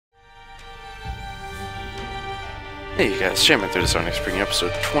Hey guys, Shaman through this next bringing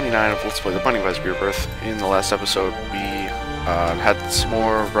episode 29 of Let's Play the Randomized Rebirth. In the last episode, we had some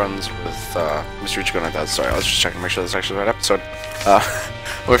more runs with Mr. E029. Sorry, I was just checking to make sure that's actually the right episode.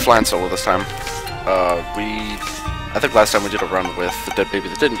 We're flying solo this time. I think last time we did a run with the dead baby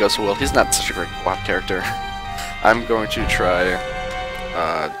that didn't go so well. He's not such a great co-op character. I'm going to try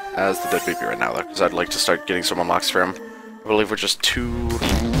as the dead baby right now, though, because I'd like to start getting some unlocks for him. I believe we're just two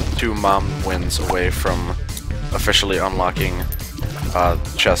mom wins away from officially unlocking the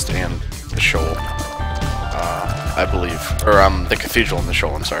chest and the shoal, I believe, or the cathedral and the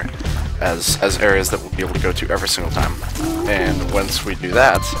shoal, I'm sorry, as areas that we'll be able to go to every single time. And once we do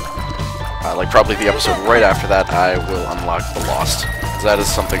that, like probably the episode right after that, I will unlock the Lost. That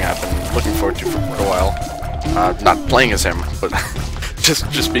is something I've been looking forward to for quite a while. Not playing as him, but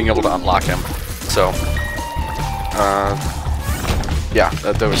just being able to unlock him. So, yeah,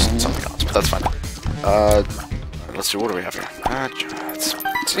 there was something else, but that's fine. Let's see, what do we have here? That's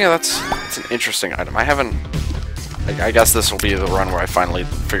an interesting item. I haven't... I guess this will be the run where I finally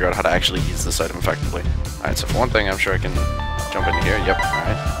figure out how to actually use this item effectively. Alright, so for one thing, I'm sure I can jump into here. Yep,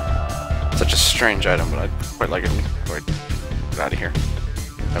 alright. Such a strange item, but I quite like it. Get out of here.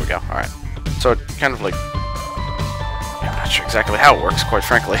 There we go, alright. So it kind of like... I'm not sure exactly how it works, quite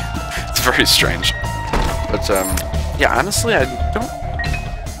frankly. It's very strange. But, yeah, honestly, I don't...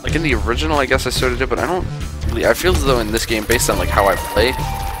 Like, in the original, I guess I sort of did, but I don't... I feel as though in this game, based on like how I play,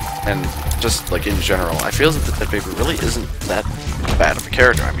 and just like in general, I feel that the dead baby really isn't that bad of a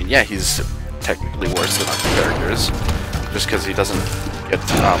character. I mean, yeah, he's technically worse than other characters, just because he doesn't get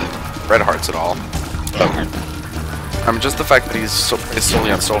red hearts at all. But just the fact that he's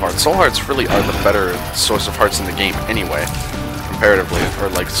solely on soul hearts. Soul hearts really are the better source of hearts in the game anyway, comparatively, or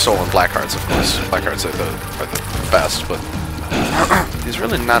like soul and black hearts, of course. Black hearts are the best, but he's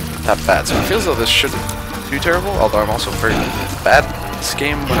really not that bad. So it feels as though this shouldn't too terrible, although I'm also very bad at this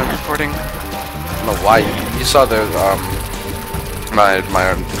game when I'm recording. I don't know why. You saw the my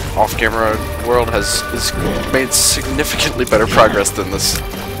off-camera world has made significantly better progress than this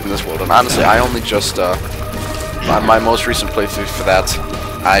in this world, and honestly, I only just my most recent playthrough for that,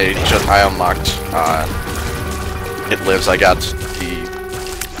 I unlocked It Lives. I got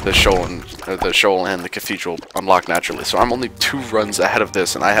the shoal and the cathedral unlocked naturally, so I'm only 2 runs ahead of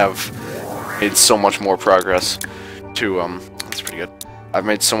this, and I have made so much more progress to, that's pretty good. I've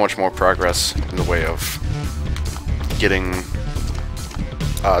made so much more progress in the way of getting,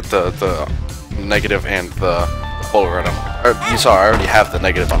 the negative and the polar item. You saw I already have the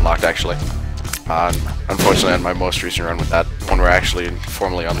negative unlocked, actually. Unfortunately, on my most recent run with that, when we actually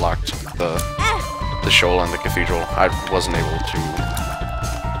formally unlocked the shoal and the cathedral, I wasn't able to,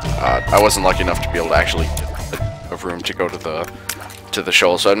 I wasn't lucky enough to be able to actually get a room to go to the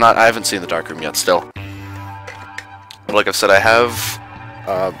shoal, so I haven't seen the dark room yet still. But like I've said, I have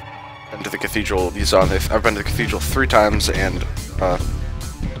been to the cathedral. I've been to the cathedral 3 times and the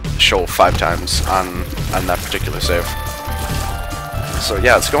shoal 5 times on that particular save. So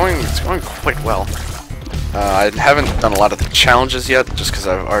yeah, it's going quite well. I haven't done a lot of the challenges yet, just because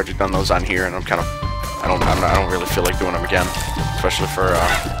I've already done those on here, and I'm kind of I don't really feel like doing them again, especially for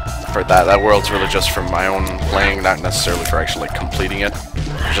that. That world's really just for my own playing, not necessarily for actually like, completing it.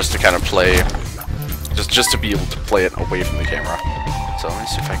 Just to kind of play, just to be able to play it away from the camera. So let me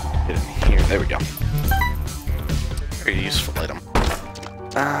see if I can get in here. There we go. Very useful item.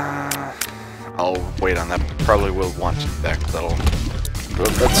 I'll wait on that. Probably will want to do that,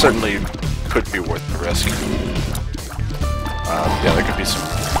 because that certainly could be worth the risk. Yeah, there could be some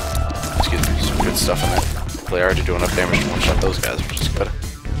good stuff in there. Hopefully I already do enough damage to one-shot those guys, which is good.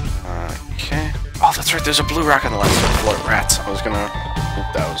 Okay. Oh, that's right, there's a blue rock on the left side. Blood rats. I was gonna...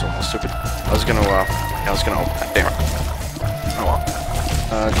 that was almost stupid. I was gonna open that. Damn it. Oh well.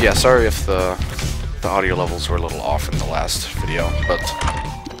 Yeah, sorry if the audio levels were a little off in the last video, but...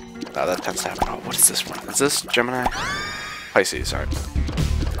 that tends to happen. Oh, what is this one? Is this Gemini? Pisces, alright.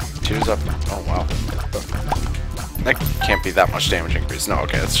 Cheers up. Oh, wow. That can't be that much damage increase. No,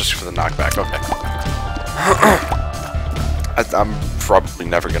 okay, that's just for the knockback. Okay. I'm probably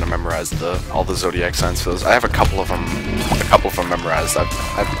never gonna memorize all the zodiac signs for those. I have a couple of them memorized. I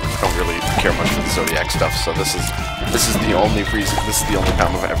don't really care much for the zodiac stuff, so this is the only reason. This is the only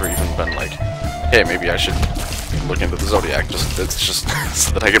time I've ever even been like, hey, maybe I should look into the zodiac. It's just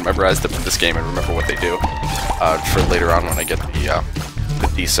so that I can memorize them in this game and remember what they do for later on when I get the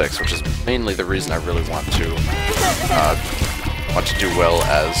D6, which is mainly the reason I really want to do well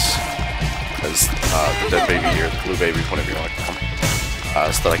as the dead baby or the blue baby, whatever you want to call them,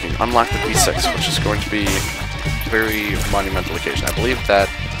 so that I can unlock the D6, which is going to be a very monumental occasion. I believe that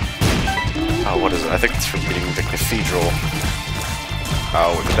Oh, what is it? I think it's for beating the cathedral.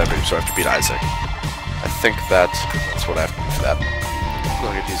 Oh, with the dead baby, so I have to beat Isaac. I think that's what I have to do for that. I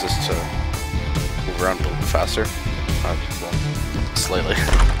could use this to move around a little bit faster. Well, slightly.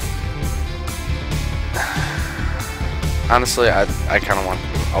 Honestly, I kind of want to.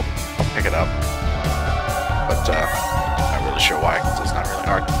 I'll pick it up, but I'm not really sure why. Because it's not really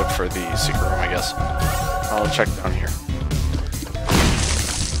hard to look for the secret room, I guess. I'll check down here.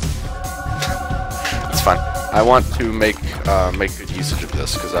 It's fine. I want to make good usage of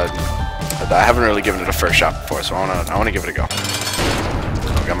this because I haven't really given it a fair shot before, so I wanna give it a go.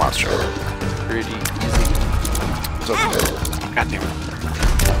 Oh, got monster. Pretty easy. So, God damn it!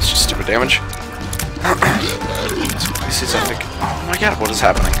 It's just stupid damage. This is, I think. Oh my God, what is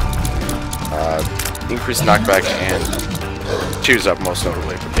happening? Increased knockback and cheers up most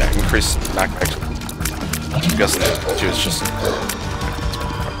notably, but yeah, increased knockback. I'm guessing the two is just. I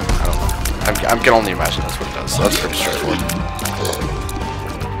don't know. I can only imagine that's what it does. So that's pretty straightforward.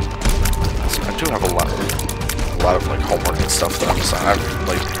 So I do have a lot of like homework and stuff that I'm assigned. I have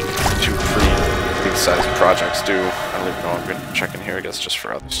like 2 pretty big-sized projects due. I don't even know. I'm gonna check in here, I guess, just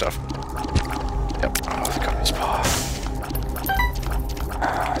for other stuff. Yep. Oh, the company's paw.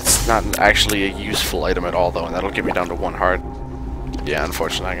 It's not actually a useful item at all, though, and that'll get me down to 1 heart. Yeah,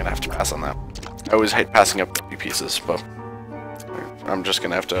 unfortunately, I'm gonna have to pass on that. I always hate passing up W pieces, but I'm just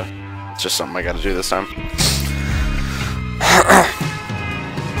gonna have to. It's just something I gotta do this time.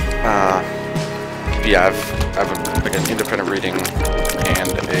 Yeah, I have like an independent reading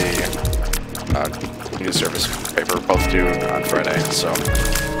and a community service paper, both due on Friday, so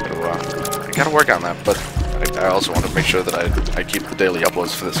I gotta work on that, but I also want to make sure that I keep the daily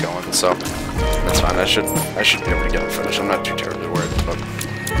uploads for this going, so that's fine. I should be able to get them finished. I'm not too terribly worried, but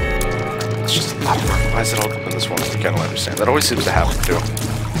it's just a lot of work. Why is it all in this one? I can't understand. That always seems to happen too.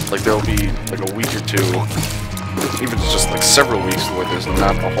 Like there'll be like a week or two, even just like several weeks where there's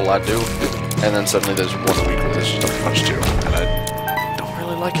not a whole lot due, and then suddenly there's 1 week where there's just a bunch due, and I don't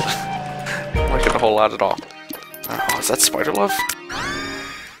really like it. I don't like it a whole lot at all. Oh, is that Spider Love?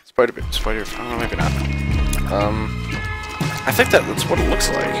 Spider, oh, maybe not. I think that's what it looks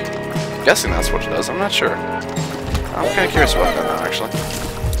like. I'm guessing that's what it does. I'm not sure. I'm kind of curious about that now, actually.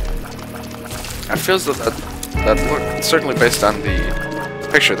 It feels that look, certainly based on the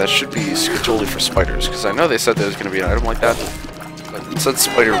picture, that should be Scatoli for spiders, because I know they said there was going to be an item like that, but it said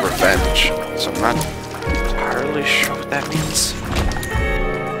Spider Revenge, so I'm not entirely sure what that means.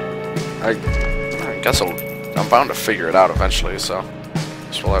 I guess I'm bound to figure it out eventually, so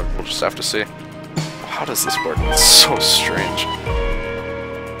we'll just have to see. How does this work? It's so strange.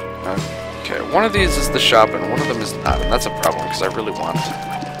 Okay, one of these is the shop and one of them is not, and that's a problem because I really want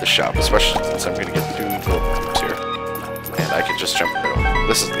the shop, especially since I'm going to get Doom Phillips here. And I can just jump right over.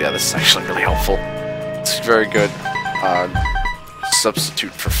 This is actually really helpful. It's very good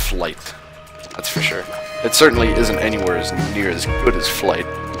substitute for flight. That's for sure. It certainly isn't anywhere as near as good as flight,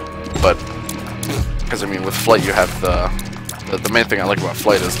 but because I mean with flight you have the main thing I like about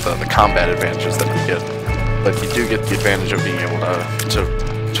flight is the combat advantages that you get, but you do get the advantage of being able to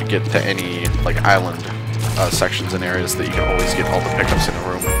get to any like island sections and areas that you can always get all the pickups in a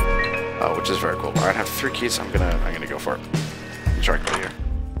room, which is very cool. All right, I have 3 keys. I'm gonna go for it. Try right here.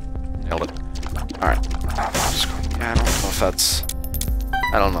 Nailed it. All right. Yeah, I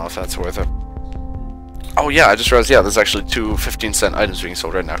don't know if that's worth it. Oh yeah, I just realized. Yeah, there's actually 2 15-cent items being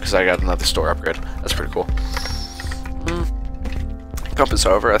sold right now because I got another store upgrade. That's pretty cool. Compass,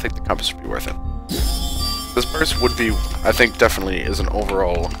 however, I think the compass would be worth it. This purse would be, I think, definitely is an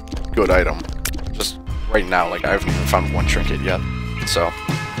overall good item. Just right now, like I haven't even found 1 trinket yet, so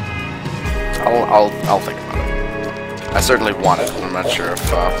I'll think about it. I certainly want it, and I'm not sure if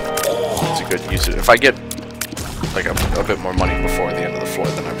it's a good use. If I get like a bit more money before the end of the floor,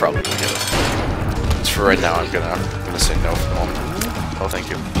 then I probably will get it. Just for right now, I'm gonna say no for the moment. Oh, thank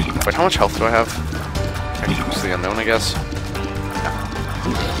you. Wait, how much health do I have? I can use the unknown, I guess.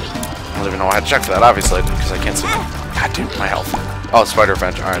 I don't even know why I had to check for that, obviously, because I can't see. God damn, my health. Oh, Spider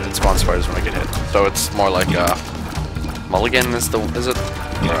Revenge. Alright, it spawns spiders when I get hit. So it's more like, Mulligan is it? Or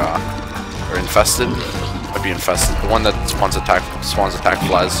Infested? Might be Infested. The one that spawns attack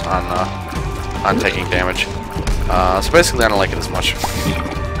flies on taking damage. So basically I don't like it as much.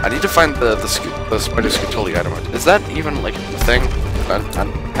 I need to find the Spider Scatoli item. Is that even, like, a thing? I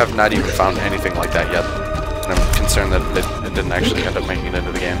have not even found anything like that yet. And I'm concerned that it didn't actually end up making it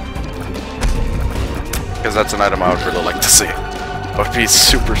into the game. Because that's an item I would really like to see. It would be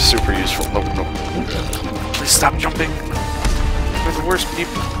super, super useful. Nope, nope. Please stop jumping. They're the worst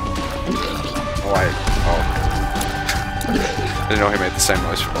people. Oh. I didn't know he made the same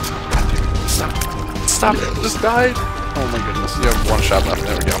noise for both. God damn it. This stop. Stop it. Just died. Oh my goodness. You have one shot left.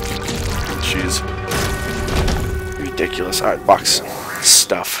 There we go. Jeez. Ridiculous. Alright, box.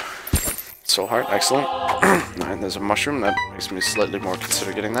 Stuff. Soul heart. Excellent. Alright, there's a mushroom. That makes me slightly more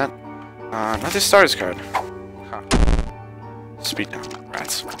consider getting that. Another starters card. Huh. Speed down.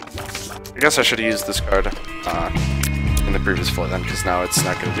 Rats. I guess I should have used this card in the previous floor then, because now it's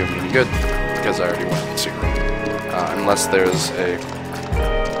not going to do me any good, because I already went in the secret room. Unless there's a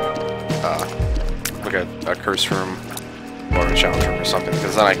like a curse room or a challenge room or something,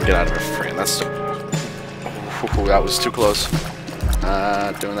 because then I can get out of it for free, and that's still... Ooh, that was too close.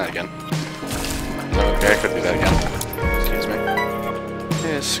 Doing that again. Okay, I could do that again. Excuse me.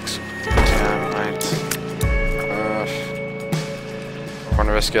 Yeah, 6. Yeah, right. I want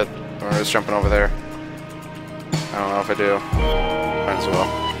to risk it. I want to risk jumping over there. I don't know if I do. Might as well.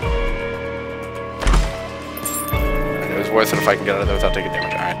 It was worth it if I can get out of there without taking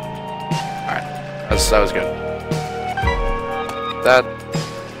damage. Alright. Alright. That was good. That...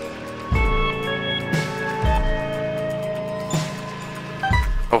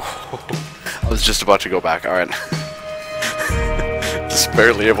 Oh, I was just about to go back. Alright. Just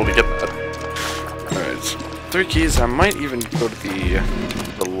barely able to get that. Alright. 3 keys. I might even go to the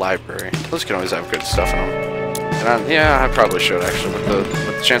library. Those can always have good stuff in them. And yeah, I probably should actually. With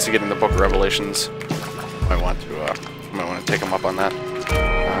the chance of getting the Book of Revelations, I might want to take them up on that.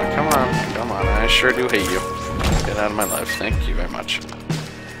 Come on! I sure do hate you. Get out of my life. Thank you very much.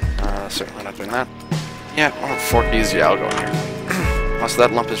 Certainly not doing that. Yeah, well, 4 keys. Yeah, I'll go in here. Also,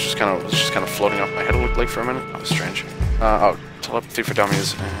 that lump is just kind of floating off my head. It looked like for a minute. That was strange. Oh, telepathy for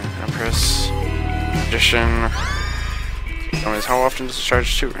dummies. Empress. Magician. Dummies. How often does it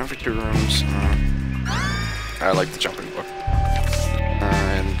charge? Every 2 rooms. I like the jumping book.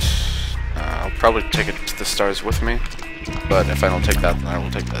 And I'll probably take it to the stars with me. But if I don't take that, then I will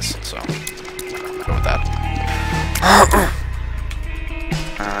take this. So, go with that.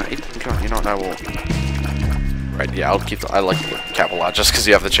 You know what? I will. Right? Yeah, I'll keep. I like the cap a lot just because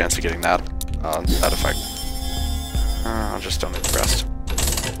you have the chance of getting that effect. I'll just donate the rest.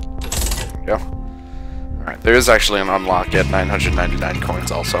 There we go. All right. There is actually an unlock at 999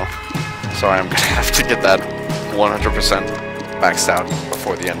 coins also. So I am gonna have to get that 100% maxed out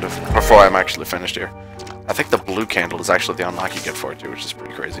before I'm actually finished here. I think the blue candle is actually the unlock you get for it too, which is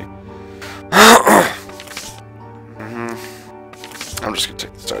pretty crazy. I'm just gonna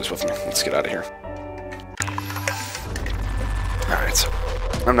take the stars with me. Let's get out of here. Alright, so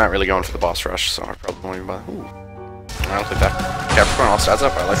I'm not really going for the boss rush, so I probably won't even bother. Ooh. I don't think that. Capricorn all stats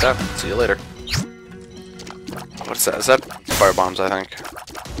up. I like that. See you later. What's that? Is that fire bombs, I think?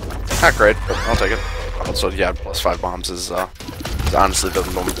 Not great, but I'll take it. Also, yeah, +5 bombs is honestly the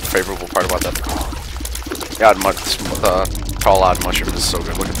most favorable part about that. God, tall odd mushroom is so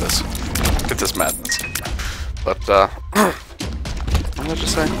good. Look at this. Look at this madness. But, what did I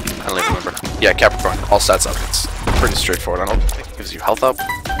just say? I don't even remember. Yeah, Capricorn, all stats up. It's pretty straightforward. I don't think it gives you health up.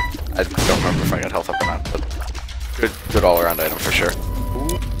 I don't remember if I got health up or not, but good all-around item for sure.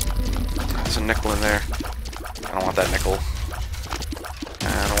 Ooh. There's a nickel in there. I don't want that nickel.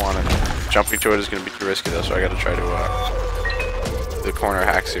 I don't want it. Jumping to it is going to be too risky though, so I gotta try to, the corner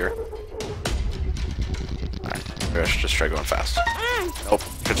hacks here. Alright, maybe I should just try going fast. Nope,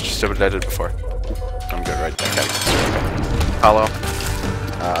 I just did what I did before. I'm good right there. Hollow.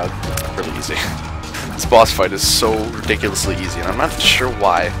 Really easy. This boss fight is so ridiculously easy, and I'm not sure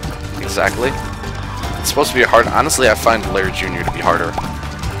why exactly. It's supposed to be hard. Honestly, I find Lair Jr. to be harder.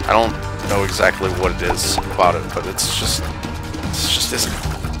 I don't know exactly what it is about it, but it's just isn't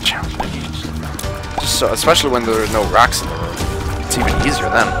challenging. Just so, especially when there are no rocks in the room. It's even easier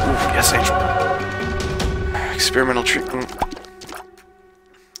then. Ooh, yes, Angel. Experimental treatment.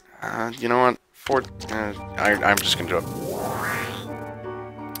 You know what? I'm just gonna do it.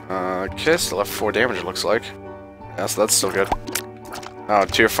 Okay, still have 4 damage, it looks like. Yeah, so that's still good. Oh,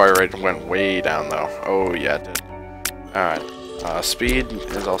 tier fire rate went way down, though. Oh, yeah, it did. Alright. Speed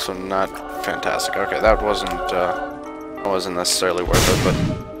is also not fantastic. Okay, that wasn't necessarily worth it, but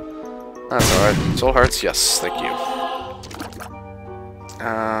that's alright. Soul hearts, yes, thank you.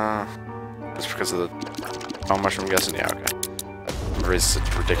 Just because of the mushroom, I'm guessing? Yeah, okay. That raises it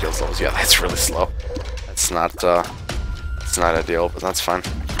to ridiculous levels. Yeah, that's really slow. It's not ideal, but that's fine.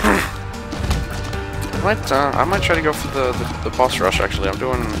 I might try to go for the boss rush, actually. I'm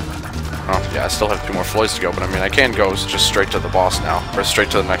doing... Oh, yeah, I still have 2 more floors to go, but I mean, I can go just straight to the boss now. Or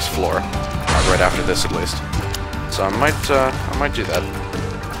straight to the next floor. Right after this, at least. So I might do that.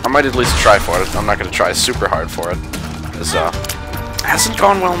 I might at least try for it. I'm not going to try super hard for it. Because, it hasn't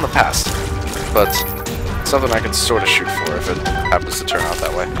gone well in the past. But, something I can sort of shoot for if it happens to turn out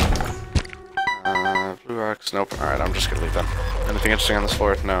that way. Blue rocks, nope. Alright, I'm just gonna leave them. Anything interesting on this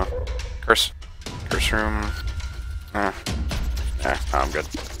floor? No. Curse room. I'm good.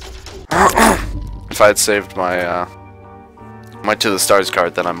 If I had saved my my To the Stars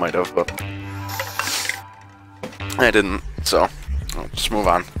card, then I might have, but I didn't, so I'll just move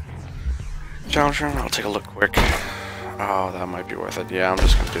on. Challenge room, I'll take a look quick. Oh, that might be worth it. Yeah, I'm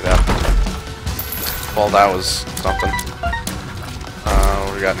just gonna do that. Well, that was something. What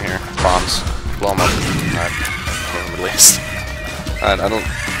do we got in here? Bombs. Blow them up. Alright, release. I don't...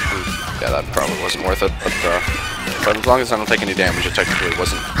 Yeah, that probably wasn't worth it, but as long as I don't take any damage, it technically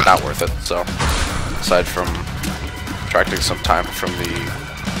wasn't that worth it, so... Aside from subtracting some time from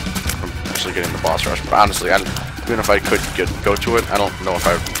actually getting the boss rush, but honestly, even if I could go to it, I don't know if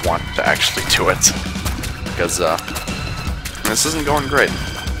I want to actually do it, because this isn't going great,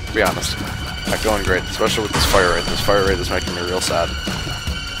 to be honest. Not going great, especially with this fire rate. This fire rate is making me real sad,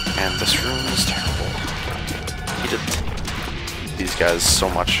 and this room is terrible. I hated these guys so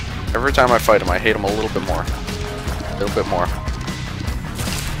much. Every time I fight them, I hate them a little bit more. A little bit more.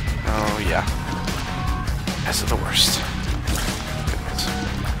 Oh yeah. Guys are the worst. Goodness.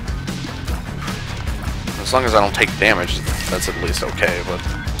 As long as I don't take damage, that's at least okay, but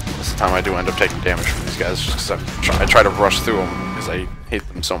most of the time I do end up taking damage from these guys just because I try to rush through them because I hate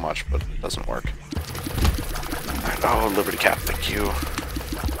them so much, but it doesn't work. Right, oh, Liberty Cap, thank you.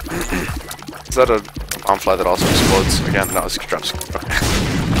 Is that a bombfly that also explodes? Again, no, it's drops. Okay.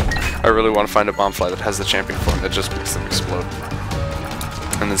 I really want to find a bombfly that has the champion form that just makes them explode.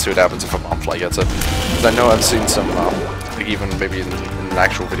 And then see what happens if a bombfly gets it. Because I know I've seen some, like even maybe in an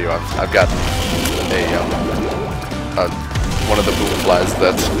actual video, I've got one of the boomflies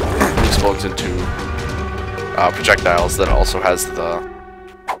that explodes into projectiles that also has the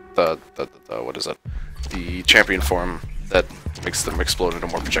what is it? The champion form that makes them explode into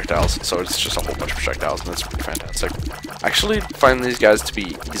more projectiles. So it's just a whole bunch of projectiles, and it's pretty fantastic. I actually find these guys to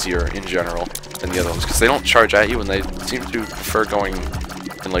be easier in general than the other ones because they don't charge at you, and they seem to prefer going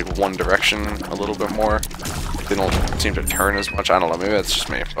in like one direction a little bit more. They don't seem to turn as much. I don't know, maybe that's just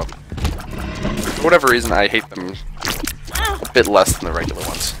me, but for whatever reason I hate them a bit less than the regular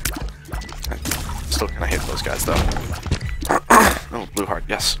ones. I still kinda hate those guys though. Oh, blue heart,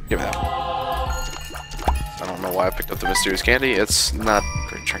 yes, give me that. I don't know why I picked up the mysterious candy. It's not a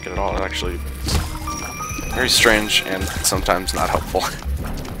great trinket at all. It actually is very strange and sometimes not helpful.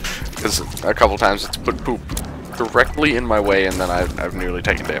 Because a couple times it's put poop directly in my way, and then I've nearly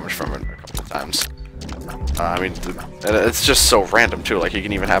taken damage from it a couple of times. I mean, it's just so random too. Like, it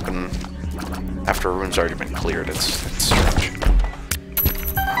can even happen after a room's already been cleared. It's strange.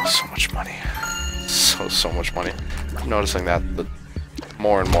 Oh, so much money. So much money. I'm noticing that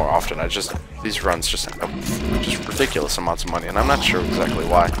more and more often. These runs just end up with just ridiculous amounts of money, and I'm not sure exactly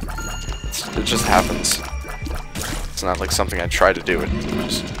why. It just happens. It's not like something I try to do. It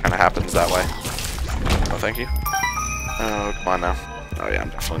just kind of happens that way. Oh, thank you. Oh, come on now. Oh yeah, I'm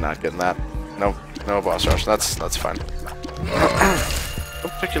definitely not getting that. Nope, no boss rush. That's fine.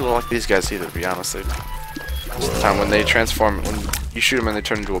 Don't particularly like these guys either, to be honest. Most of the time when they transform, when you shoot them and they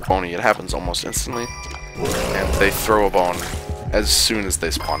turn into a bony, it happens almost instantly. And they throw a bone as soon as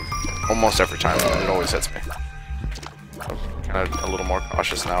they spawn. Almost every time, and it always hits me. I'm kind of a little more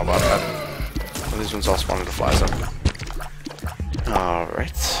cautious now about that. Well, these ones all spawn into flies up.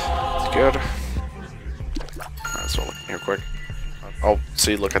 Alright, that's good. Let's roll here quick. Oh,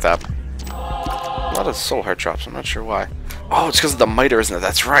 see, look at that. A lot of soul heart drops, I'm not sure why. Oh, it's because of the Mitre, isn't it?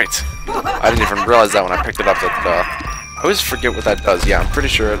 That's right! I didn't even realize that when I picked it up. I always forget what that does. Yeah, I'm pretty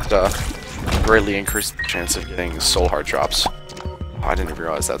sure it greatly increased the chance of getting soul heart drops. Oh, I didn't even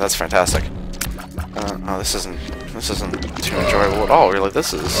realize that. That's fantastic. Oh, this isn't too enjoyable at all. Really,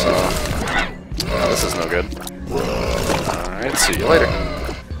 this is no good. Alright, see you later.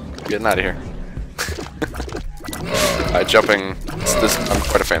 Getting out of here. Jumping. I'm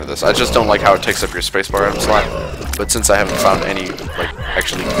quite a fan of this. I just don't like how it takes up your spacebar item slot. But since I haven't found any like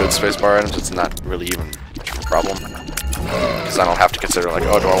actually good spacebar items, it's not really even much of a problem. Because I don't have to consider like,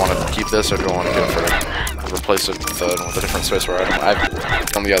 oh, do I want to keep this or do I want to get it for replace it with a different spacebar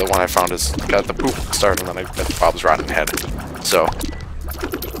item. The other one I found is got the poop start and then I got Bob's rotten head. So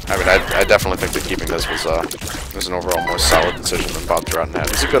I mean, I definitely think that keeping this was an overall more solid decision than Bob's rotten head.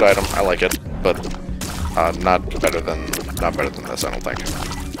 It's a good item. I like it, but not better than this, I don't think.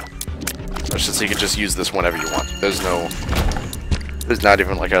 It's just you can just use this whenever you want. There's not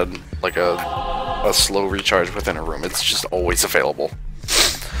even like a slow recharge within a room. It's just always available.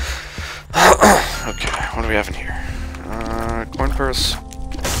 Okay, what do we have in here? Coin purse,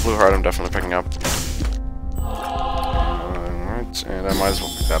 blue heart. I'm definitely picking up. Alright, and I might as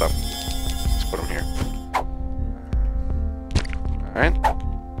well pick that up. Let's put them here. Alright.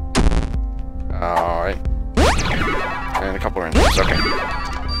 Alright. And a couple ranges, okay.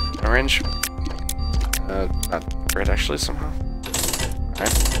 A range. Not great actually, somehow.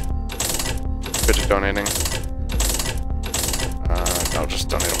 Alright. Good at donating. I'll just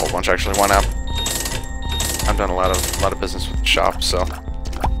donate a whole bunch actually. Why not? I've done a lot of business with the shop, so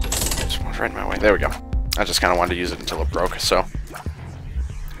just went right in my way. There we go. I just kind of wanted to use it until it broke, so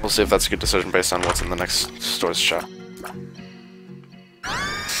we'll see if that's a good decision based on what's in the next store's shop.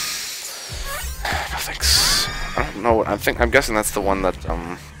 Thanks. I don't know. I'm guessing that's the one that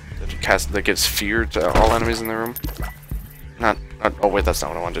that gives fear to all enemies in the room. Not. Oh wait, that's not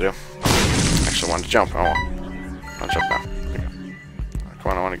what I wanted to do. I actually wanted to jump. Oh, I'll jump now. There we go.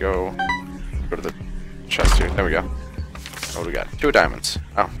 Come on, I want to go to the chest here. There we go. What do we got? 2 diamonds.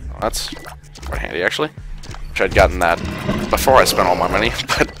 Oh, well, that's quite handy actually. Wish I'd gotten that before I spent all my money,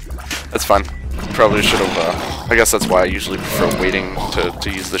 but that's fine. Probably should have. I guess that's why I usually prefer waiting to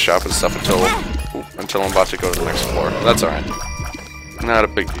use the shop and stuff until I'm about to go to the next floor. That's alright. Not a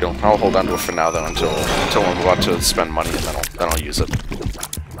big deal. I'll hold on to it for now then until I'm about to spend money and then I'll use it.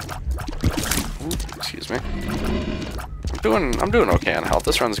 Ooh, excuse me. I'm doing okay on health.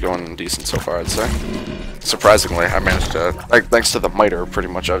 This run's going decent so far, I'd say. Surprisingly, I managed to, thanks to the Mitre, pretty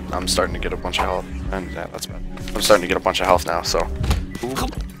much I'm starting to get a bunch of health. And yeah, that's bad. I'm starting to get a bunch of health now, so. Ooh.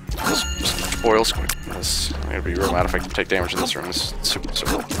 This spoils. I'm gonna be real mad if I can take damage in this room. It's super.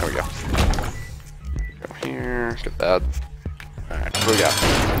 There we go. Go here. Get that. Alright, what do we got?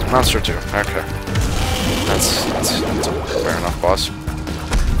 Monster 2. Okay. That's fair enough, boss.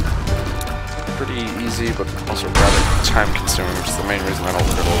 Pretty easy, but also rather time-consuming, which is the main reason I don't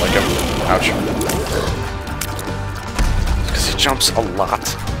really like him. Ouch. Because he jumps a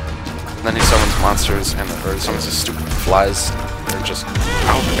lot. And then he summons monsters, or summons his stupid flies. They're just...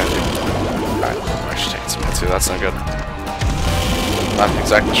 Oh, alright, I'm actually taking some hits here. That's not good. Not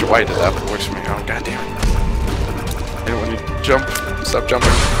exactly sure why he did that, but it works for me. Oh, goddamn it. And when you jump, stop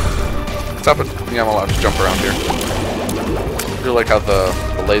jumping. Stop it. Yeah, I'm allowed to jump around here. I really like how the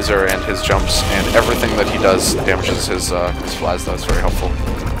laser and his jumps and everything that he does damages his flies, though. It's very helpful.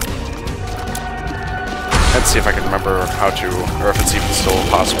 Let's see if I can remember how to, or if it's even still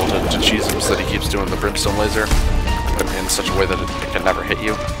possible to cheese him so that he keeps doing the brimstone laser in such a way that it can never hit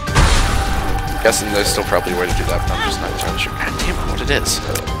you. I'm guessing there's still probably a way to do that, but I'm just not entirely sure. God damn it, what it is.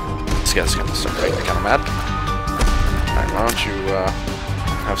 This guy's gonna start making me kind of mad. Alright, why don't you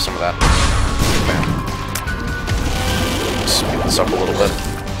have some of that. Bam. Speed this up a little bit.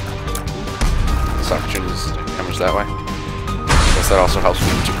 This opportunity to take damage that way. I guess that also helps with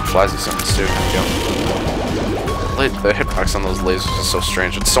the flies and summons too. There we go. The hitbox on those lasers is so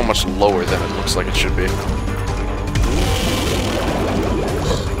strange. It's so much lower than it looks like it should be.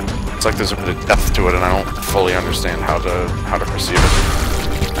 It's like there's a bit of depth to it, and I don't fully understand how to perceive it.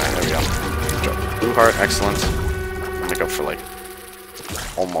 Alright, there we go. Good job. Blue heart, excellent. I'll make up for like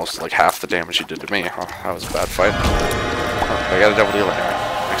almost like half the damage he did to me. Oh, that was a bad fight. Oh, I got a double deal anyway.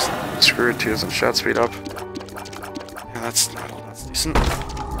 Excellent. Screw it, tears and shot speed up. Yeah, that's decent.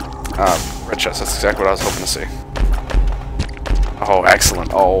 Red chest, that's exactly what I was hoping to see. Oh,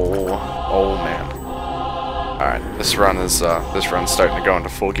 excellent. Oh man. Alright, this run's starting to go into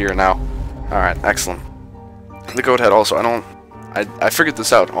full gear now. Alright, excellent. The goat head also, I figured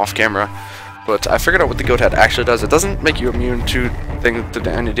this out off camera, but I figured out what the goat head actually does. It doesn't make you immune to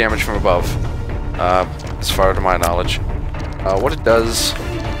any damage from above, as far to my knowledge. What it does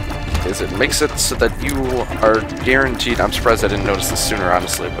is it makes it so that you are guaranteed, I'm surprised I didn't notice this sooner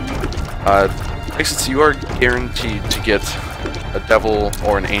honestly, but it makes it so you are guaranteed to get a devil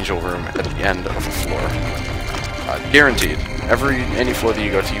or an angel room at the end of a floor. Guaranteed. Any floor that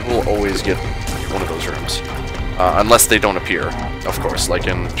you go to, you will always get one of those rooms. Unless they don't appear, of course, like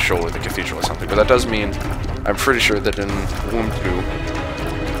in Shoal or the Cathedral or something. But that does mean, I'm pretty sure that in Womb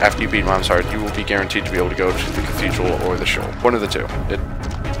 2, after you beat Mom's Heart, you will be guaranteed to be able to go to the Cathedral or the Shoal. One of the two.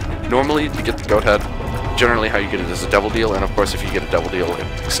 Normally, to get the goat head, generally how you get it is a devil deal, and of course if you get a devil deal, it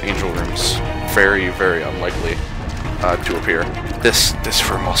makes angel rooms very, very unlikely to appear. This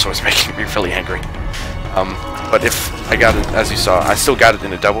room also is making me really angry. But if I got it, as you saw, I still got it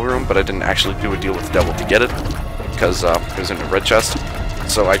in a devil room, but I didn't actually do a deal with the devil to get it, because it was in a red chest.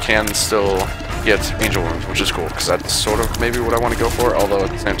 So I can still get angel rooms, which is cool, because that's sort of maybe what I want to go for, although at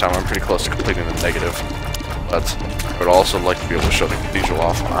the same time I'm pretty close to completing the negative. But I would also like to be able to show the cathedral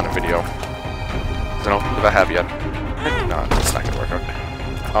off on a video. I don't believe I have yet. No, it's not going to work, okay.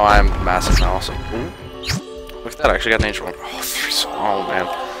 Oh, I'm massive now also. Ooh. Look at that, I actually got an angel room. Oh man.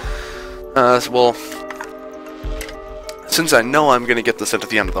 Well, since I know I'm going to get this at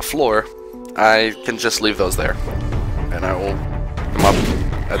the end of the floor, I can just leave those there. And I will them up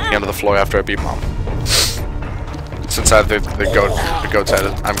at the end of the floor after I beat them all. Since I have the goat's head,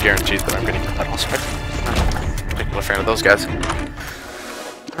 I'm guaranteed that I'm getting medals. I'm a particular fan of those guys.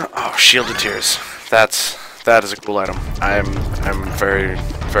 Oh, shielded tears. That is a cool item. I'm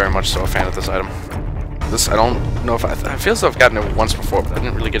very much so a fan of this item. This, I don't know if I feel as though I've gotten it once before, but I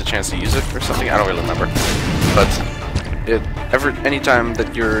didn't really get a chance to use it or something. I don't really remember. But anytime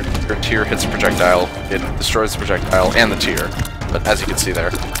that your tier hits a projectile, it destroys the projectile and the tier. But as you can see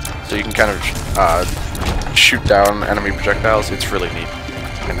there, so you can kind of shoot down enemy projectiles. It's really neat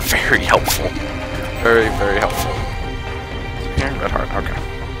and very helpful. Very helpful. Here, red heart. Okay.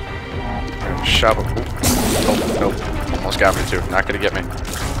 Shove it. Nope. Almost got me too. Not gonna get me.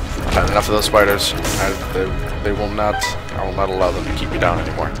 I've had enough of those spiders. They will not. I will not allow them to keep me down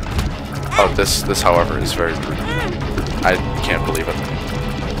anymore. Oh, this, however, is very rude. I can't believe it.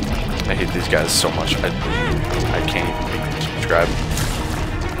 I hate these guys so much. I can't even make them subscribe.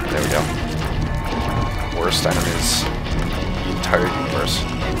 There we go. Worst enemies in the entire universe.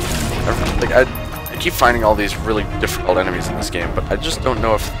 Like I keep finding all these really difficult enemies in this game, but I just don't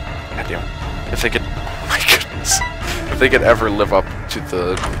know if, goddamn, if they could. My goodness, if they could ever live up to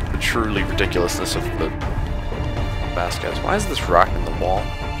the truly ridiculousness of the fast guys. Why is this rock in the wall?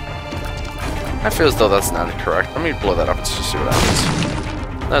 I feel as though that's not correct. Let me blow that up and just see what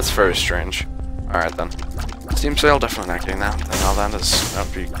happens. That's very strange. Alright then. Steam sale, definitely not getting that. Then all that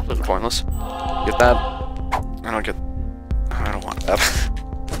would be completely pointless. Get that. I don't want that.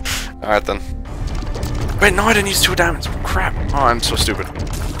 Alright then. Wait, no, I didn't use 2 diamonds. Crap. Oh, I'm so stupid.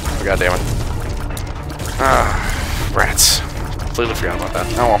 Oh, god damn it. Rats. Completely forgot about that.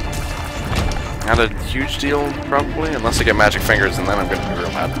 Oh well. Not a huge deal, probably, unless I get magic fingers, and then I'm gonna be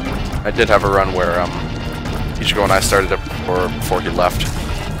real mad. I did have a run where Ichigo and I started it before he left,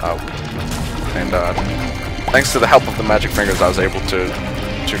 thanks to the help of the magic fingers, I was able to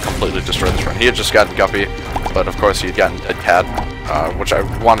completely destroy this run. He had just gotten Guppy, but of course he had gotten Dead Cat, which I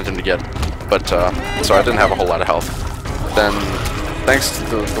wanted him to get, but so I didn't have a whole lot of health. Then, thanks to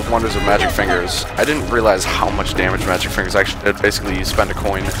the wonders of magic fingers, I didn't realize how much damage magic fingers actually did. Basically, you spend a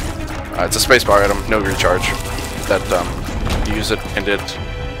coin. It's a spacebar item, no recharge. That you use it, and it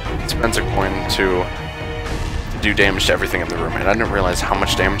spends a coin to do damage to everything in the room. And I didn't realize how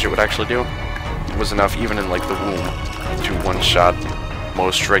much damage it would actually do. It was enough, even in like the womb, to one-shot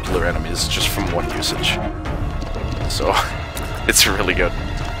most regular enemies just from one usage. So it's really good,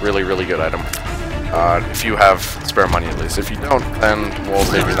 really good item. If you have spare money, at least. If you don't, then well,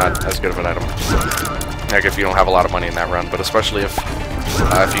 maybe not as good of an item. Like if you don't have a lot of money in that run, but especially if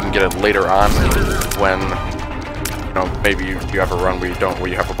you can get it later on, when maybe you have a run where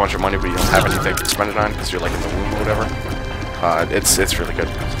you have a bunch of money but you don't have anything to spend it on because you're like in the womb or whatever. It's really good.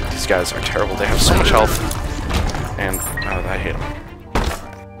 These guys are terrible. They have so much health, and I hate them.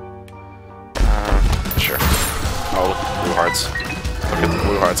 Sure. Oh, look at the blue hearts. Look at the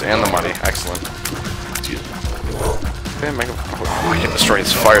blue hearts and the money. Excellent. Excuse me. Okay, I can destroy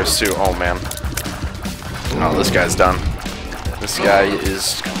his fires too. Oh man. Oh, this guy's done. This guy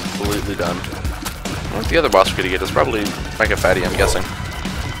is completely done. Well, the other boss we're gonna get is probably Mega Fatty, I'm guessing.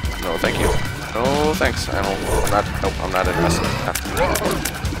 No, thank you. No, thanks. Nope, I'm not interested in that.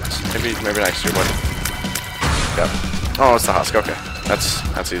 Maybe next year, but yeah. Oh, it's the husk. Okay,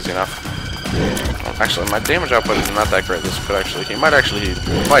 that's easy enough. Well, actually, my damage output is not that great. This could actually, he might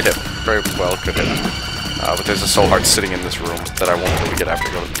hit. Very well, could hit. But there's a soul heart sitting in this room that I won't really get after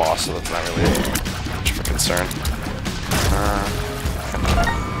I go to the boss, so that's not really much of a concern.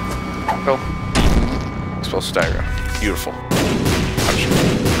 Go. Explosive diagram. Beautiful.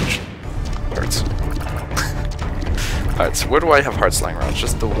 Ouch. Hurts. Alright, so where do I have hearts lying around?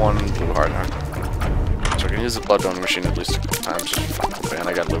 Just the one blue heart. So I can use the blood donor machine at least a couple times. Just fuck. And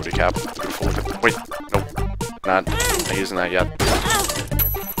I got Liberty Cap. Beautiful. Look at. Wait. Nope. Not using that yet.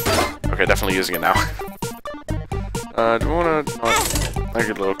 Okay, definitely using it now. Do we wanna. I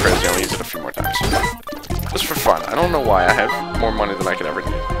get a little crazy. I'll use it a few more times. Just for fun. I don't know why. I have more money than I could ever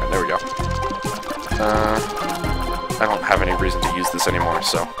need. And there we go. I don't have any reason to use this anymore,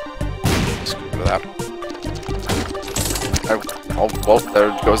 so let's get rid of that. Well,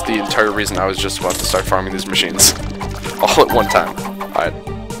 there goes the entire reason I was just about to start farming these machines. All at one time. Alright.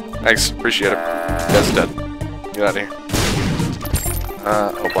 Thanks. Appreciate it. You guys are dead. Get out of here.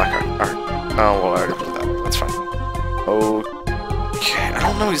 Oh, black heart. Alright. Oh, well, I already blew that. That's fine. Okay. I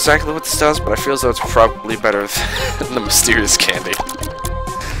don't know exactly what this does, but I feel as though it's probably better than the mysterious candy.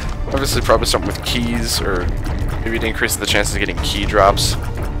 Obviously, probably something with keys, or maybe it increases the chances of getting key drops.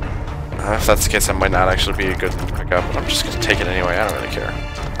 If that's the case, that might not actually be a good pickup, but I'm just going to take it anyway. I don't really care.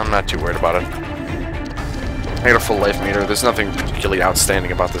 I'm not too worried about it. I got a full life meter. There's nothing particularly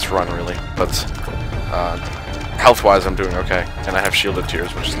outstanding about this run, really, but health-wise, I'm doing okay, and I have shielded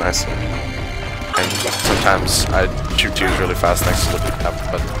tears, which is nice. And sometimes I shoot tears really fast thanks to the cap,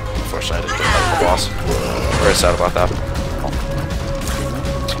 but unfortunately I didn't get out of the boss. Very sad about that.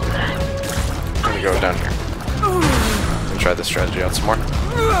 I'm gonna go down here. I'm gonna try this strategy out some more.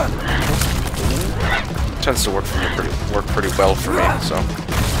 It tends to work pretty well for me, so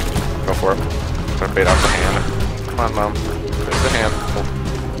go for it. I'm gonna bait out the hand. Come on, Mom. There's the hand. Oh,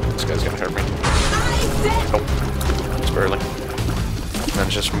 this guy's gonna hurt me. Nope. Just barely. And then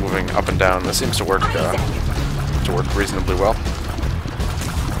just moving up and down. This seems to work reasonably well.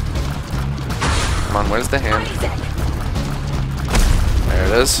 Come on, where's the hand? There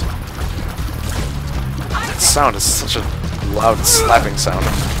it is. That sound is such a loud slapping sound.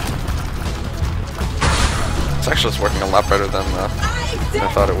 It's actually just working a lot better than I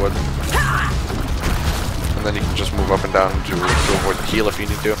thought it would. And then you can just move up and down to avoid the heal if you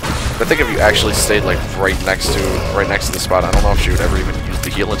need to. But I think if you actually stayed like right next to the spot, I don't know if you would ever even use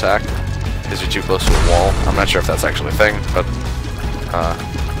the heal attack because you're too close to a wall. I'm not sure if that's actually a thing, but I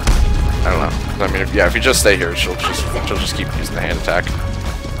don't know. I mean, if you just stay here, she'll just keep using the hand attack,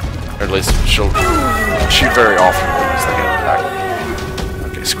 or at least she very often will use the hand attack.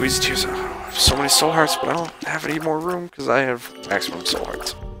 Okay, squeeze tears. Oh, I have so many soul hearts, but I don't have any more room because I have maximum soul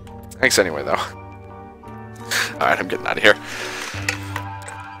hearts. Thanks anyway, though. Alright, I'm getting out of here.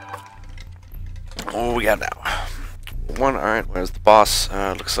 What we got now? Alright, where's the boss?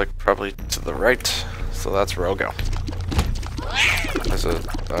 Looks like probably to the right, so that's where I'll go. There's a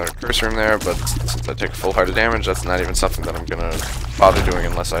cursor in there, but since I take a full heart of damage, that's not even something that I'm gonna bother doing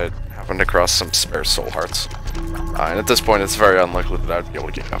unless I happen to cross some spare soul hearts. And at this point, it's very unlikely that I'd be able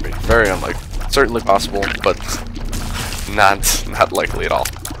to get copy. Very unlikely. Certainly possible, but not likely at all.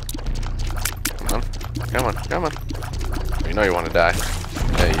 Come on. Come on, come on. You know you want to die.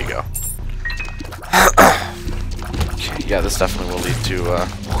 There you go. Okay, yeah, this definitely will lead to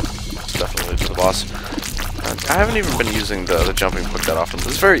the boss. I haven't even been using the jumping hook that often.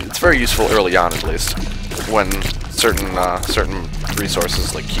 It's very useful early on, at least, when certain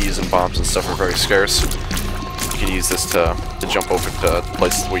resources like keys and bombs and stuff are very scarce. You can use this to jump over to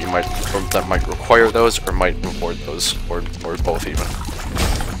places where that might require those or might avoid those, or both even.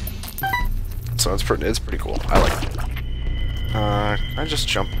 So it's pretty cool. I like it. Can I just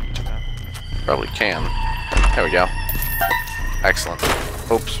jump to that? Probably can. There we go. Excellent.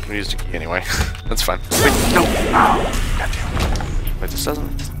 Oops, we used a key anyway. That's fine. Wait, no! Oh, goddamn. Wait, this doesn't...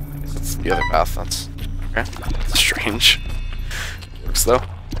 I guess that's the other path. That's... okay. That's strange. Works though.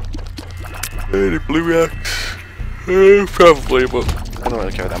 Any blue rocks? Probably, but I don't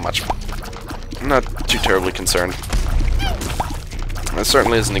really care that much. I'm not too terribly concerned. It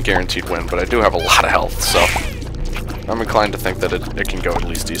certainly isn't a guaranteed win, but I do have a lot of health, so I'm inclined to think that it can go at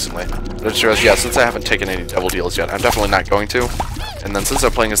least decently. But it sure is, yeah, since I haven't taken any devil deals yet, I'm definitely not going to. And then since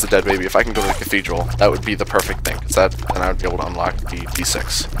I'm playing as the dead baby, if I can go to the cathedral, that would be the perfect thing, because then I would be able to unlock the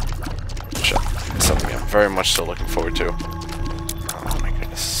D6. Which is something I'm very much still looking forward to. Oh my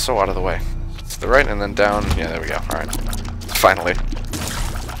goodness, so out of the way. To the right and then down. Yeah, there we go. Alright. Finally.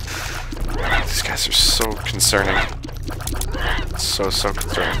 These guys are so concerning. So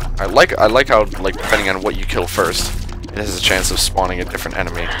concerning. I like how, like, depending on what you kill first, it has a chance of spawning a different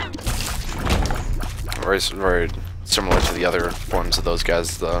enemy. Very similar to the other forms of those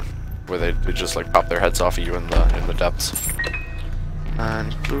guys, where they just like pop their heads off of you in the depths.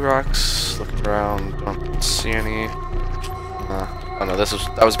 And blue rocks. Looking around, don't see any. Oh no, that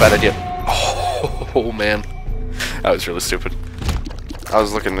was a bad idea. Oh man, that was really stupid. I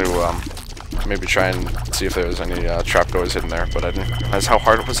was looking to maybe try and see if there was any trapdoors hidden there, but I didn't realize how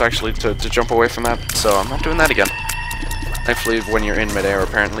hard it was actually to jump away from that, so I'm not doing that again. Thankfully, when you're in midair,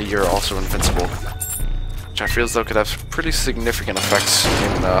 apparently you're also invincible, which I feel as though could have pretty significant effects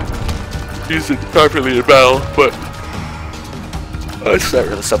in using properly in battle, but it's not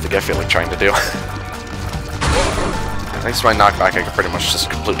really something I feel like trying to do. Thanks to my knockback, I can pretty much just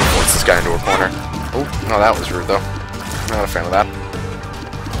completely force this guy into a corner. Oh, no, that was rude, though. Not a fan of that.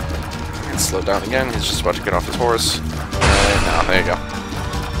 Slow down again, he's just about to get off his horse. And now, there you go.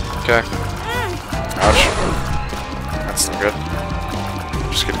 Okay. Ouch. That's not good.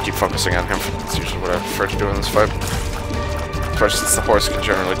 I'm just gonna keep focusing on him. That's usually what I prefer to do in this fight. Especially since the horse can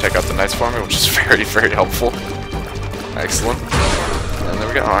generally take out the knights for me, which is very helpful. Excellent. And there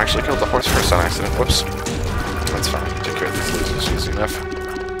we go. Oh, I actually killed the horse first on accident. Whoops. That's fine. Take care of these losers easy enough.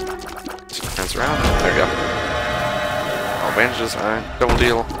 Hands around. There we go. All bandages. Alright. Double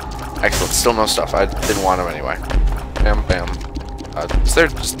deal. Excellent. Still no stuff. I didn't want him anyway. Bam, bam. Is there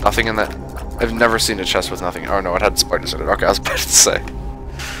just nothing in that? I've never seen a chest with nothing. Oh no, it had spiders in it. Okay, I was about to say.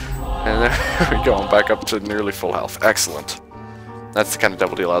 And there we go. I'm back up to nearly full health. Excellent. That's the kind of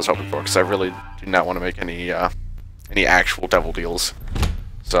devil deal I was hoping for, because I really do not want to make any actual devil deals.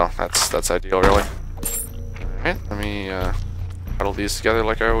 So that's ideal, really. Alright, let me huddle these together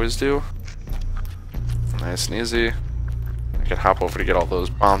like I always do. Nice and easy. I can hop over to get all those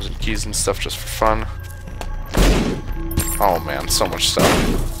bombs and keys and stuff just for fun. Oh man, so much stuff.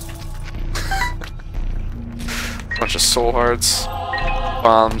 Bunch of soul hearts,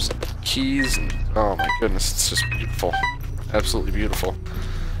 bombs, keys, and oh my goodness, it's just beautiful. Absolutely beautiful.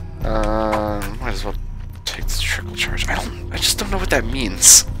 Might as well take the trickle charge. I just don't know what that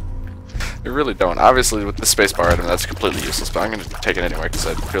means. I really don't. Obviously, with the spacebar item, that's completely useless, but I'm going to take it anyway, because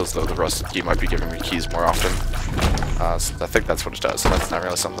it feels as though the rusted key might be giving me keys more often. So I think that's what it does, so that's not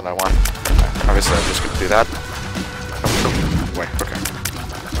really something I want. Obviously, I'm just going to do that. Oh, wait, okay.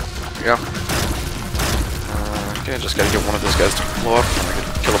 There we go. Okay, just gotta get one of those guys to blow up, and I can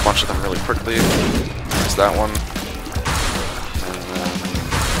kill a bunch of them really quickly. There's that one. And then,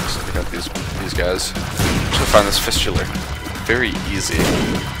 so we got these guys. I'm gonna find this fistula very easy.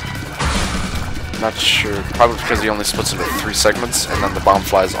 Not sure, probably because he only splits into 3 segments, and then the bomb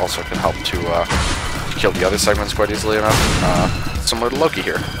flies also can help to kill the other segments quite easily enough. Similar to Loki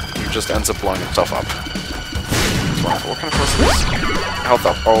here, he just ends up blowing himself up. What kind of plus is this? Health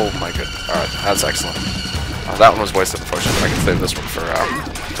up. Oh my god. Alright, that's excellent. That one was wasted, unfortunately. I can save this one for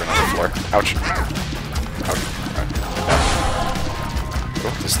another floor. Ouch. Ouch. Alright.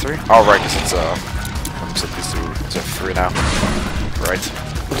 Oh, there's 3? Oh, right, because it's, these 2 are 3 now. Right.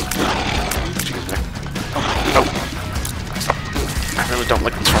 Excuse me. Oh. I really don't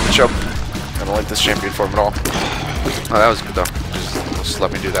like this form of choke. I don't like this champion form at all. Oh, that was good, though. Just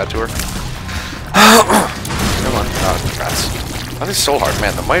let me do that to her. Come on. Oh, rats. That is so hard,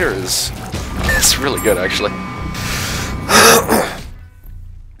 man. The Mitre is... It's really good, actually.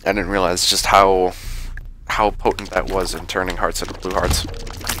 I didn't realize just how potent that was in turning hearts into blue hearts.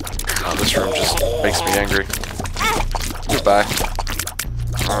 This room just makes me angry. Goodbye.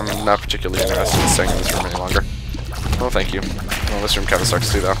 I'm not particularly interested in staying in this room any longer. Oh, thank you. Well, this room kind of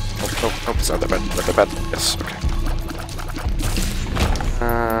sucks too, though. Oh, it's not that bad. Not that bad. Yes, okay.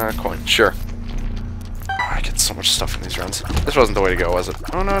 Coin. Sure. I get so much stuff in these runs. This wasn't the way to go, was it?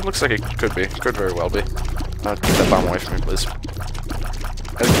 Oh no, it looks like it could be. Could very well be. Get that bomb away from me, please.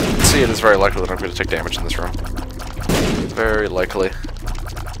 As you can see, it is very likely that I'm going to take damage in this room. Very likely.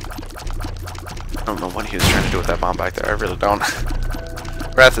 I don't know what he was trying to do with that bomb back there. I really don't.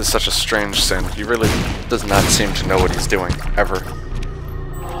 Wrath is such a strange sin. He really does not seem to know what he's doing, ever.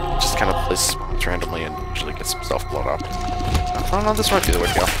 Just kind of places bombs randomly and usually gets himself blown up. I don't know, this might be the way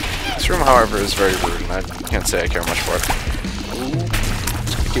to go. This room, however, is very rude, and I can't say I care much for it. Ooh.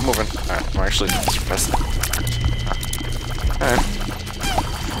 Just gonna keep moving. Alright, I'm actually suppressed. Alright.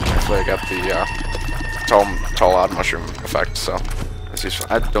 Thankfully I got the tall odd mushroom effect, so that's useful.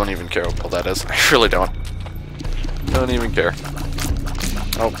 I don't even care what build that is. I really don't. Don't even care.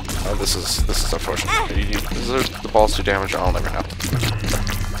 Oh, this is unfortunate. Is the balls do damage? I'll never know.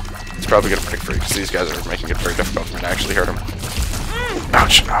 It's probably gonna break free, because these guys are making it very difficult for me to actually hurt him.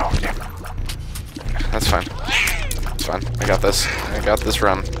 Ouch! Oh, damn. That's fine. It's fine. I got this. I got this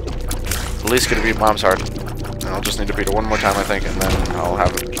run. At least gonna beat Mom's hard. And I'll just need to beat it one more time, I think, and then I'll be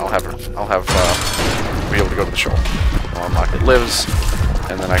able to go to the shoal. I'll unlock It Lives,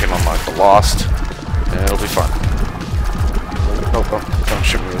 and then I can unlock the Lost, and it'll be fun. Oh, don't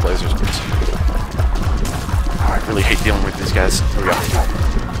shoot me with lasers, please. Oh, I really hate dealing with these guys. Here we go.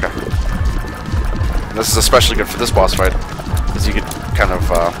 Okay. And this is especially good for this boss fight, because you can kind of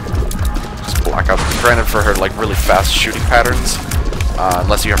just block out. Granted, for her like really fast shooting patterns,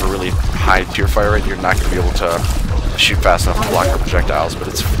 unless you have a really high tier fire rate, you're not going to be able to shoot fast enough to block her projectiles. But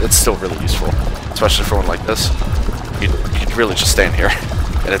it's still really useful, especially for one like this. You could really just stand here,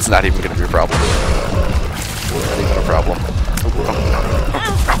 and it's not even going to be a problem. Not even a problem. Oh,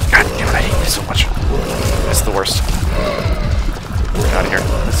 god damn it, I hate you so much. It's the worst. Get out of here.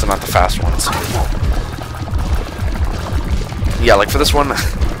 This is not the fast ones. Yeah, like for this one,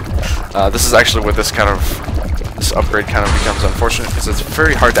 this is actually where this upgrade kind of becomes unfortunate, because it's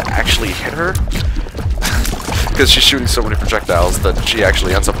very hard to actually hit her. Because she's shooting so many projectiles that she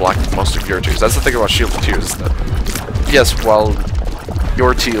actually ends up blocking most of your tiers. That's the thing about shielded tiers, that yes, while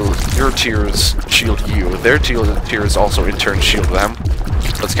your tiers shield you, their tiers also in turn shield them.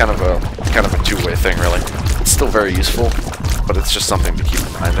 So it's kind of a two-way thing, really. It's still very useful, but it's just something to keep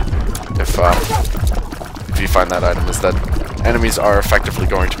in mind if you find that item, is that enemies are effectively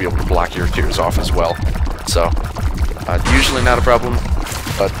going to be able to block your tiers off as well. So usually not a problem.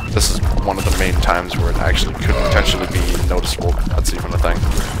 but this is one of the main times where it actually could potentially be noticeable. That's even a thing.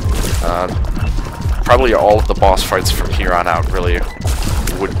 Probably all of the boss fights from here on out really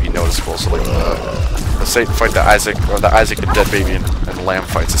would be noticeable. So like the Satan fight, the Isaac, or the Isaac and Dead Baby and Lamb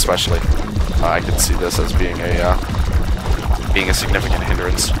fights especially, I could see this as being a significant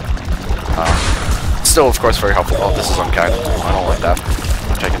hindrance. Still, of course, very helpful. Oh, this is unkind. I don't like that.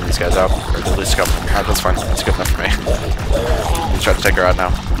 I'm taking these guys out, or at least a couple. Alright, that's fine. That's good enough for me. Let's try to take her out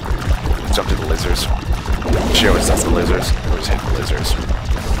now. Jump to the lasers. She always does the lasers. I always hate the lasers.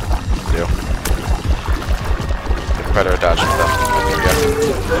 Do. Get better attachment stuff. There we go.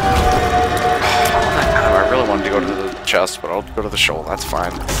 I really wanted to go to the chest, but I'll go to the shoal. That's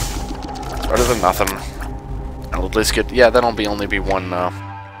fine. It's better than nothing. I'll at least get. Yeah, that'll only be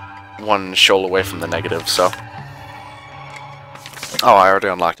one shoal away from the negative, so. Oh, I already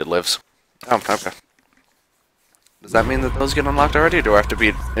unlocked it lives. Oh, okay. Does that mean that those get unlocked already, or do I have to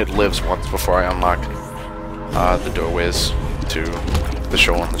beat it lives once before I unlock the doorways to the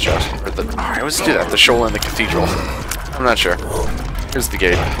shoal and the chest? Or oh, I always do that, the shoal and the cathedral. I'm not sure. Here's the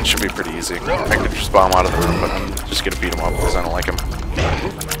gate. It should be pretty easy. I could just bomb out of the room, but I'm just gonna beat him up because I don't like him.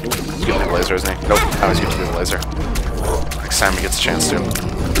 He's getting the laser, isn't he? Nope, now he's getting the laser. Next time he gets a chance to.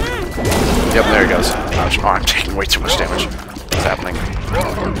 Yep, there he goes. Ouch. Oh, I'm taking way too much damage. What's happening?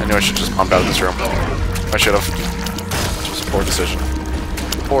 I knew I should just pump out of this room. I should have. This was a poor decision.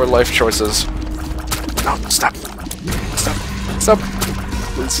 Poor life choices. No, stop. Stop. Stop.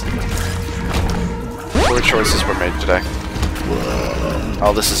 Please. Poor choices were made today.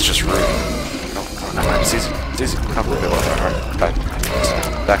 Oh, this is just rude. No, never mind. It's easy. It's easy. I'll believe it. Alright, die.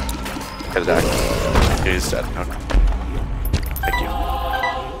 Die. Gotta die. He's dead. No. Thank you.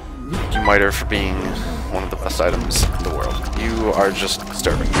 Thank you, Mitre, for being one of the best items in the world. You are just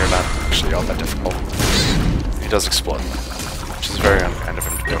disturbing. You're not actually all that difficult. He does explode, which is very unkind of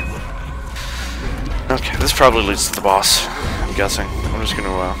him to do. Okay, this probably leads to the boss, I'm guessing. I'm just gonna,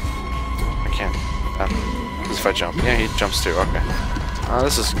 I can't. What if I jump? Yeah, he jumps too, okay.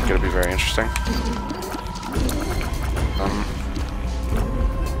 This is gonna be very interesting.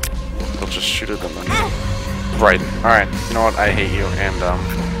 We'll just shoot it and then... Right, alright. You know what? I hate you, and, I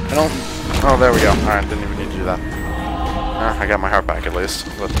don't... Oh, there we go. Alright, didn't even need to do that. I got my heart back at least,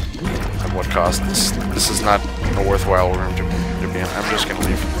 but at what cost? This is not a worthwhile room to be in. I'm just gonna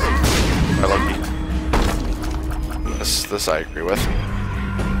leave. I like this I agree with.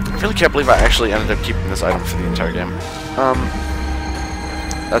 I really can't believe I actually ended up keeping this item for the entire game.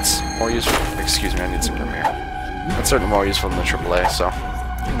 That's more useful. Excuse me, I need some room here. That's certainly more useful than the AAA, so.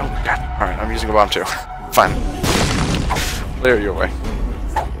 Oh god. Alright, I'm using a bomb too. Fine. Clear you away.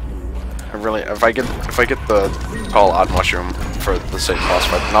 If I get the tall odd mushroom for the Satan boss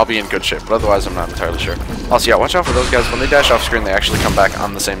fight, then I'll be in good shape, but otherwise I'm not entirely sure. Also, yeah, watch out for those guys. When they dash off screen, they actually come back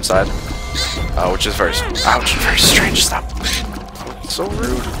on the same side. Which is very strange. Stop. So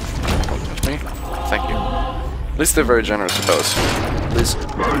rude. Don't touch me. Thank you. At least they're very generous with those. Please.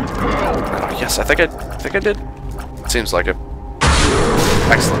 Oh, yes, I think I did. It seems like it.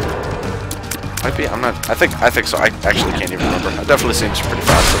 Excellent. Might be. I'm not. I think so. I actually can't even remember. It definitely seems pretty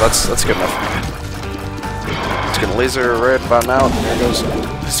fast, so that's good enough. It's gonna laser right about now. There it goes.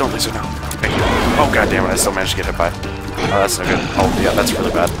 Please don't laser now. Thank you. Oh god damn it! I still managed to get hit by. Oh, that's no good. Oh yeah, that's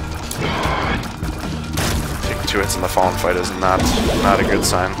really bad. Taking 2 hits in the fallen fight is not a good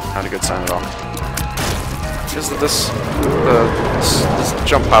sign. Not a good sign at all. Feels that this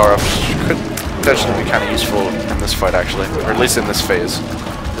jump power up could potentially be kind of useful in this fight actually, or at least in this phase.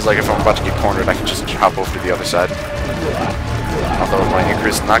 It's like if I'm about to get cornered, I can just hop over to the other side. Although my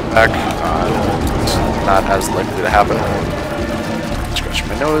increased knockback, it's not as likely to happen. Scratching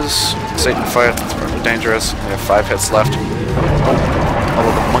my nose. Satan fight, it's probably dangerous. We have 5 hits left.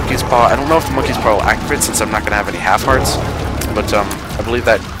 Although the monkey's paw, I don't know if the monkey's paw will activate since I'm not going to have any half hearts. But I believe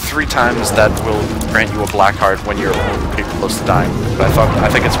that 3 times that will grant you a black heart when you're pretty close to dying. But I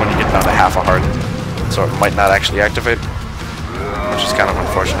think it's when you get down to half a heart. So it might not actually activate. Which is kind of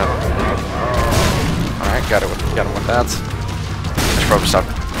unfortunate. Alright, got him with that. I should probably stop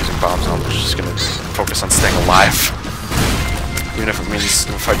using bombs now. I'm just gonna focus on staying alive. Even if it means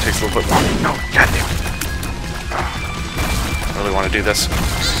the fight takes a little bit longer. No, goddamn it. I really want to do this.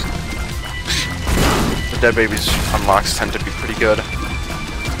 The Dead Baby's unlocks tend to be pretty good.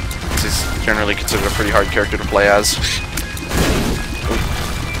 He's generally considered a pretty hard character to play as.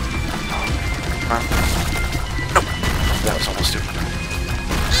 That was almost too.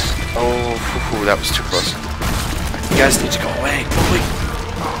 Oh, that was too close. You guys need to go away. Go away.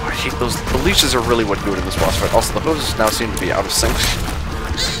 Oh, I hate those. The leeches are really what do it in this boss fight. Also, the hoses now seem to be out of sync,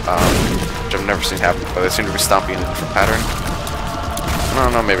 which I've never seen happen, but they seem to be stomping in a different pattern.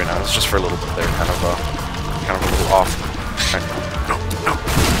 No, maybe not. It's just for a little bit there, kind of a little off. Okay. No.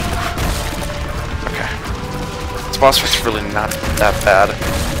 Okay. This boss fight's really not that bad.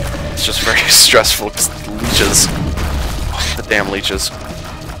 It's just very stressful because the leeches. Oh, the damn leeches.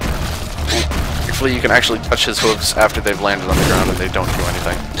 Thankfully, you can actually touch his hooves after they've landed on the ground and they don't do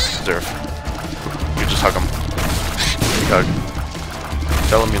anything. Deserve. You just hug him. Hug.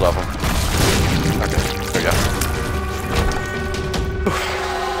 Tell him you love him. Okay, there we go.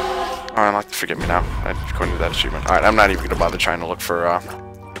 Alright, I'll have to forgive me now, according to that achievement. Alright, I'm not even gonna bother trying to look for a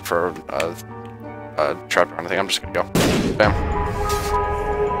trap or anything. I'm just gonna go. Bam.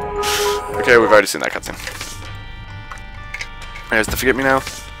 Okay, we've already seen that cutscene. There's the forget me now.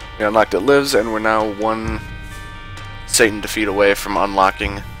 We unlocked It Lives, and we're now one Satan defeat away from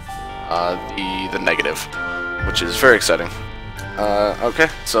unlocking the negative, which is very exciting. Okay,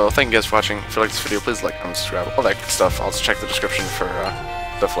 so thank you guys for watching. If you like this video, please like, comment, subscribe, all that good stuff. Also check the description for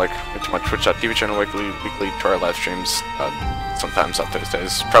stuff like my Twitch.tv channel, weekly to our live streams, sometimes on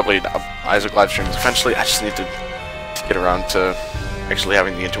Thursdays. Probably Isaac live streams eventually. I just need to get around to actually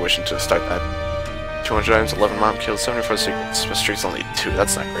having the intuition to start that. 200 items, 11 mom kills, 74 secrets, my streak's only 2,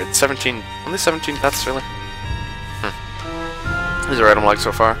 that's not great. 17, only 17 deaths, really? These are item likes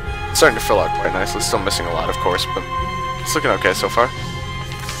so far. It's starting to fill out quite nicely, still missing a lot of course, but it's looking okay so far.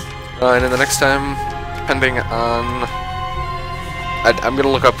 And in the next time, depending on... I'm gonna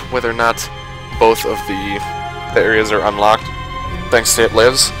look up whether or not both of the areas are unlocked, thanks to It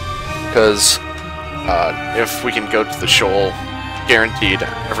Lives, because if we can go to the shoal guaranteed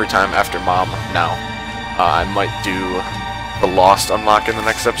every time after Mom now, I might do the Lost unlock in the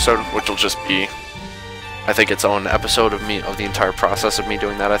next episode, which will just be, I think, its own episode of the entire process of me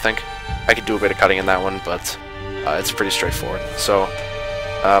doing that. I think I could do a bit of cutting in that one, but it's pretty straightforward. So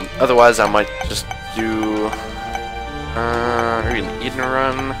otherwise, I might just do maybe an Eden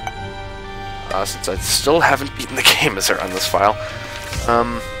run, since I still haven't beaten the game as I run this file.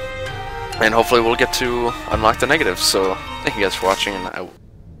 And hopefully we'll get to unlock the negative. So thank you guys for watching, and I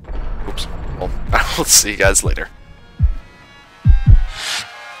will see you guys later.